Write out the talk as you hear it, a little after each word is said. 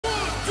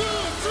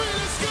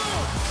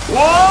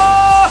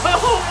Whoa!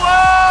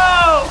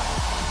 Whoa!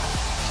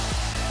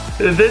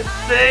 This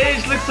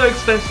stage looks so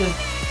expensive.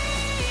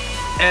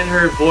 And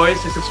her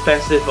voice is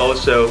expensive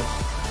also.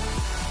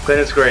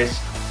 Glennis Grace.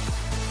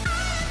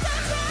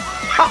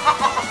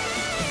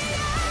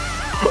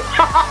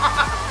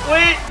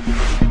 Wait!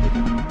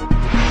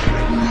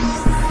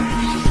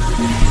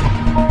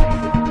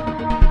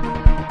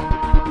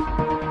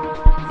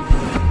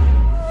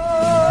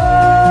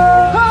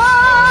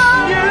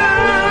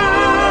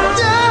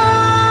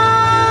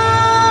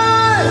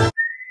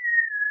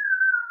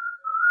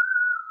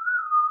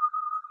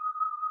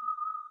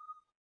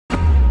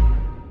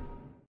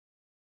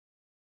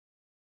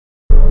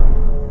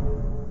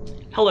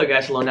 Hello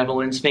guys, hello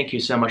Netherlands, thank you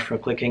so much for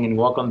clicking and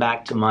welcome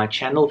back to my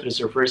channel. If this is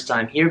your first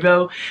time here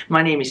though,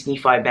 my name is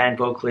Nephi, band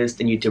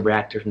vocalist and YouTube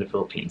reactor from the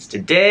Philippines.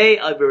 Today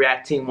I'll be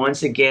reacting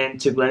once again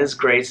to Glennis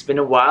Grace. It's been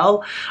a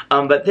while,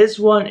 but this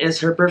one is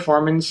her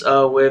performance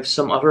with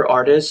some other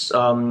artists,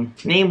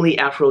 namely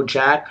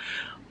Afrojack,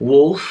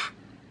 Wulf,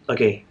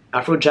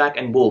 Afrojack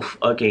and Wulf.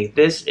 Okay,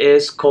 this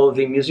is called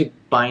the Music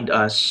Bind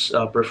Us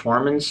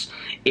performance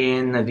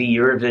in the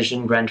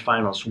Eurovision Grand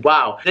Finals.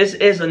 Wow, this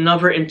is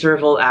another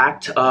interval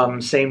act.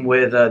 Same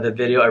with the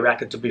video I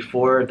reacted to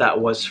before. That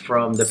was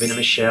from Davina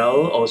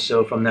Michelle,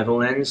 also from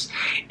Netherlands.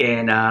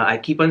 And I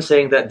keep on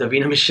saying that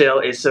Davina Michelle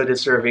is so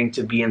deserving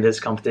to be in this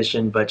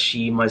competition, but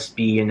she must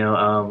be, you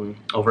know,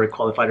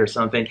 overqualified or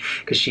something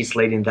because she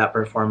slayed in that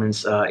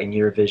performance in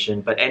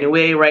Eurovision. But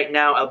anyway, right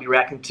now I'll be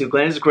reacting to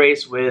Glennis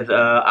Grace with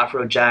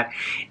Afrojack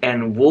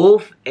and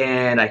Wulf,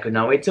 and I could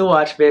not wait to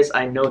watch this.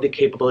 I know the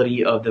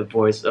capability of the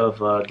voice of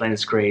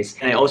Glennis Grace,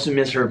 and I also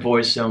miss her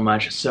voice so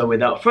much. So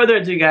without further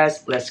ado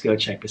guys, let's go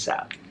check this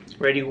out.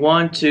 Ready,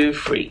 1, 2,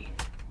 3.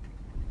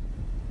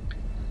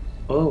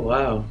 Oh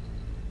wow,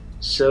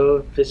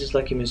 so this is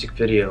like a music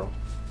video.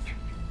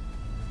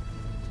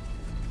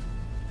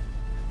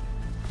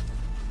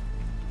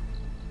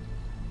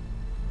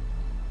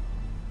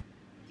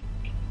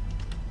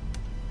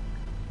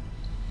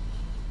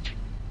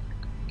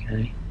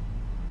 Okay.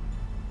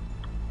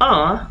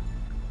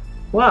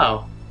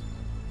 Wow.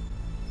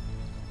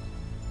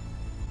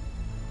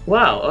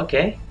 Wow,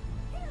 okay.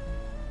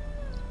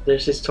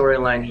 There's this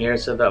storyline here,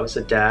 so that was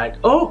a dad.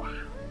 Oh!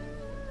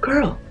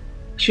 Girl!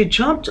 She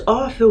jumped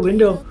off the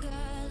window.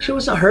 She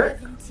wasn't hurt?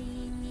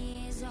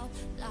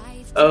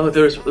 Oh,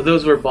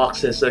 those were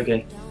boxes,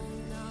 okay.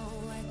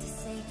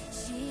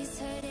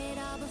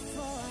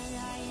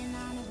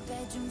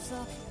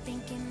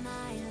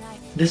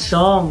 This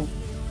song.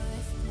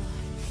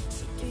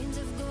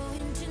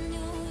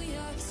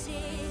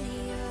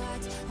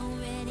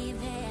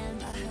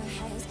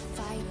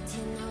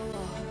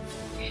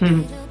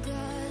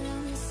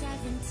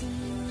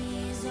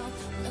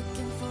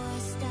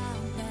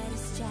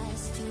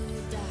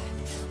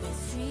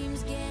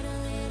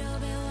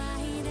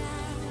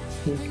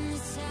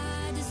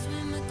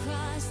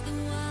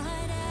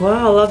 Wow,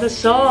 I love this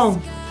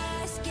song.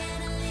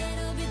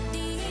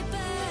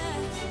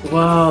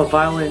 Wow,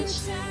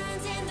 violence.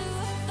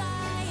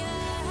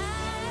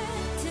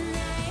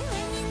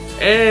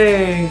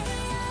 Hey.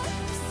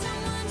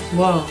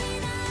 Wow.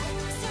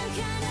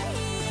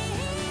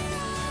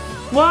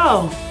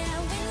 Wow.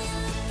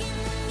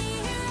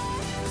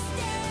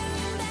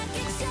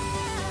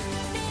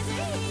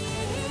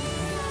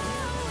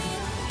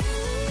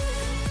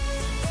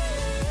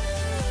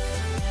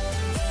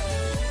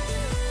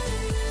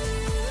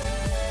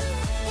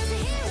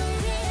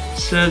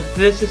 So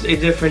this is a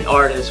different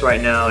artist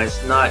right now.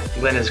 It's not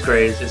Glennis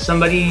Grace. It's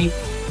somebody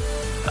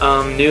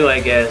new,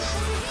 I guess.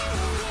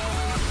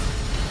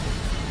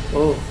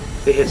 Oh,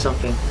 they hit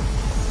something.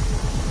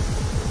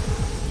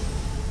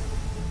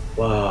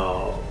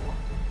 Wow.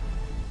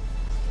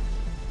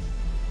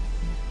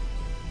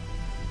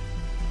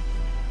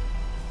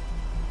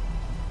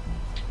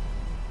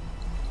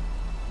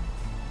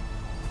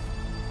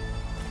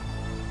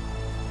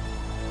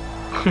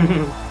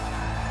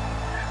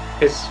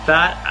 Is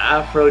that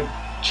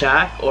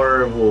Afrojack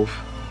or Wulf?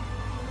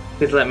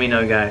 Please let me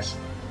know, guys.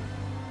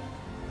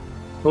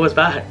 Who was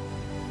that?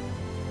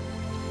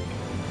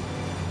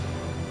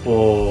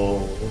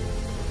 Whoa.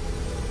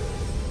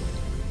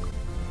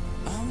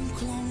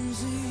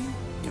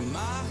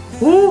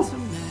 Woo!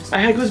 I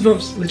had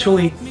goosebumps,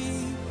 literally.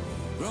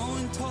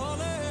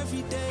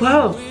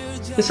 Wow,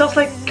 it sounds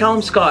like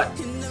Callum Scott.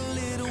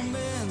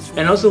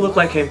 And also look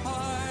like him.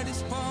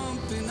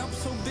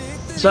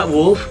 Is that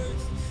Wulf?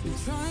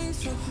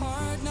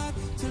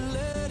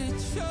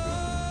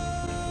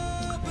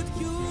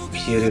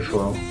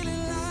 Beautiful.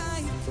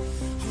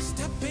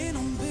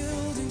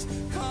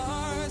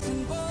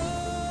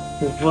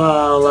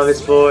 Wow, love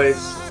his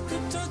voice.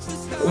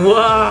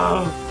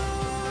 Wow.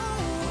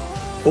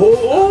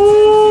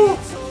 Oh,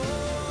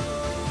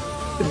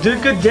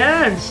 dude could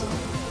dance.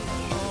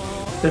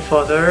 The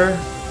father.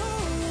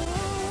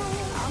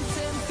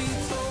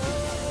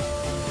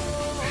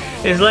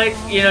 It's like,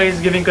 you know, he's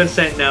giving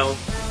consent now.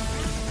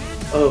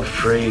 Oh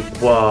freak,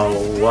 wow,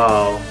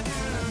 wow.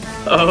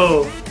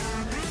 Oh,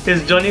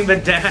 he's joining the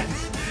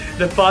dance.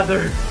 The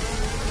father.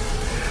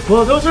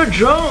 Well, those are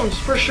drones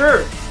for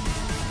sure.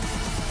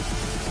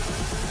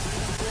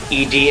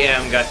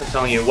 EDM, guys, I'm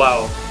telling you,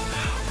 wow.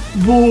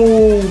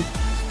 Whoa.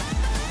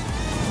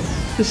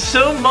 It's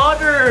so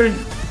modern.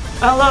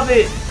 I love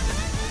it.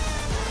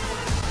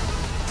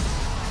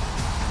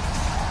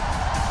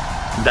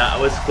 That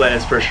was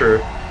Glennis for sure.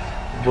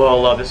 Whoa, I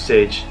love the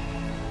stage.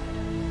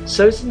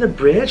 So it's in the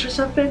bridge or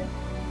something?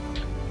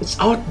 It's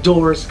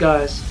outdoors,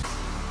 guys.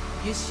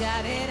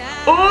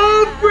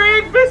 Oh,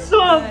 break this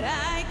song!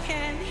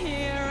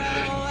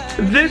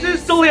 This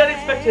is totally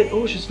unexpected.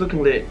 Oh, she's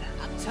looking lit.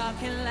 I'm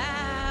talking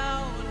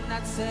loud,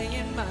 not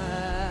saying much.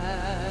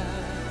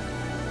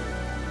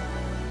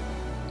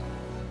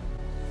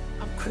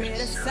 I'm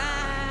criticized,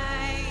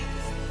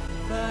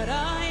 but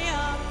all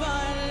your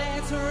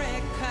bullets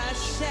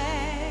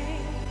ricochet.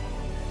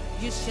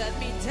 You shut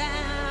me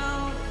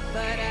down,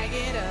 but I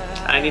get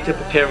up. I need to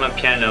prepare my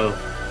piano.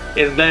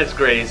 It's Glennis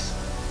Grace.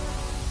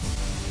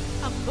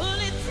 I'm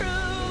bulletproof,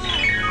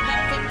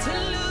 nothing to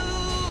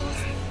lose.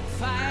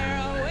 Fire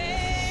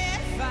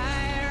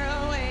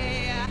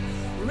away,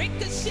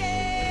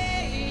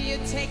 ricochet. You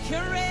take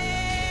your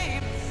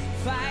aim.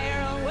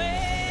 Fire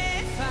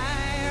away.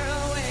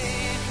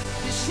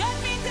 You shut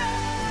me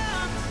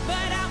down,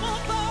 but I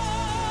won't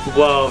fall.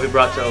 Whoa,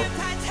 vibrato.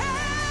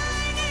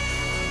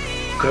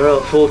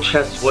 Girl, full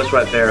chest voice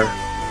right there.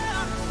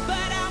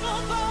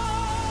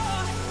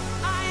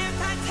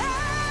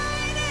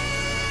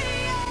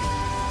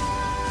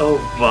 Oh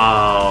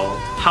wow,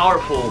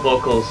 powerful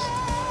vocals.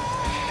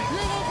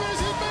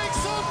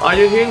 Are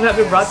you hearing that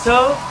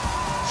vibrato?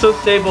 So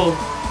stable.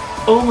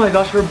 Oh my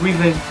gosh, her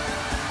breathing.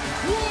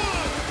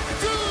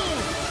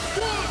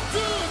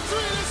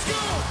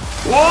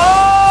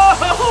 Whoa!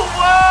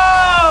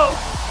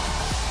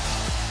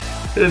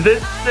 Whoa!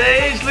 This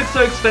stage looks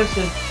so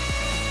expensive.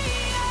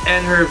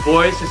 And her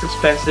voice is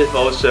expensive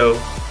also.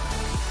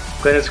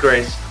 Glennis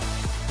Grace.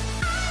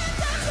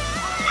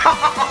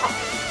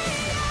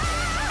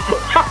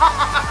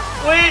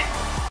 Wait!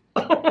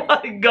 Oh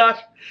my gosh,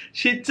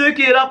 she took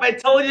it up. I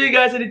told you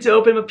guys I need to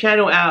open my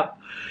piano app.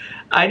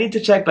 I need to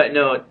check that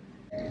note.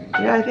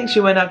 Yeah, I think she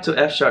went up to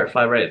F sharp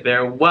 5 right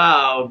there.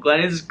 Wow,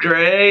 Glennis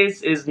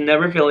Grace is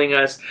never failing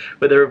us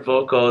with her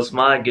vocals.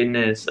 My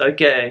goodness.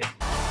 Okay.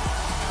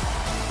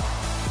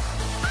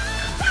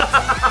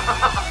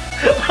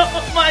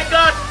 Oh my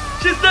gosh,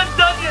 she's not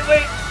done yet.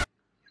 Wait.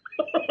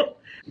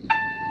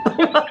 Oh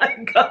my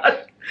gosh.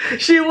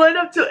 She went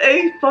up to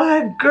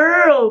A5,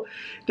 girl!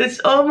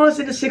 That's almost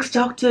in the 6th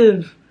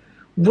octave.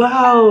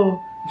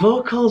 Wow,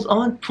 vocals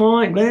on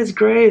point. Glennis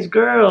Grace,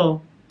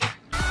 girl.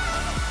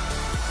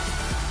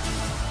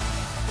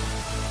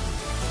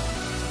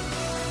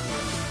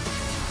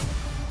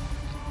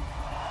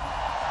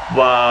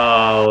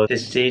 Wow, the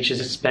stage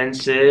is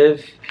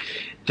expensive.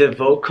 The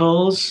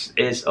vocals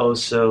is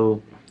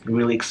also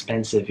really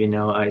expensive, you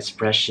know. It's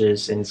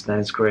precious and it's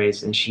Glennis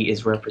Grace and she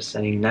is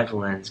representing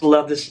Netherlands.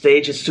 Love the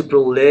stage, it's super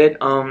lit,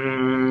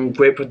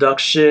 great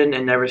production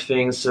and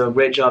everything, so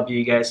great job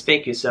you guys.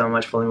 Thank you so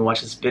much for letting me watch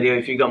this video.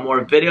 If you got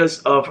more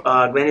videos of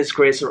Glennis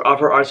Grace or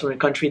other artists from the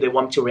country they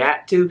want me to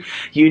react to,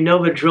 you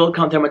know the drill,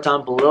 comment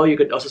down below. You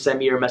could also send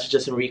me your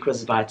messages and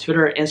requests via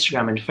Twitter,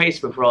 Instagram, and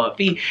Facebook for all of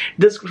the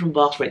description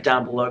box right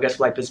down below. Guys,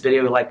 like this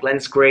video, like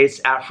Glennis Grace,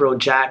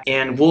 Afrojack,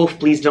 and Wulf,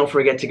 please don't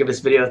forget to give this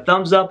video a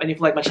thumbs up, and if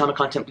you like my channel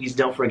content, please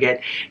don't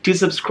forget to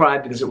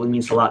subscribe because it really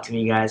means a lot to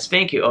me, guys.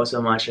 Thank you all so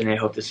much, and I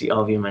hope to see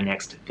all of you in my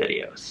next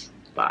videos.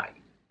 Bye.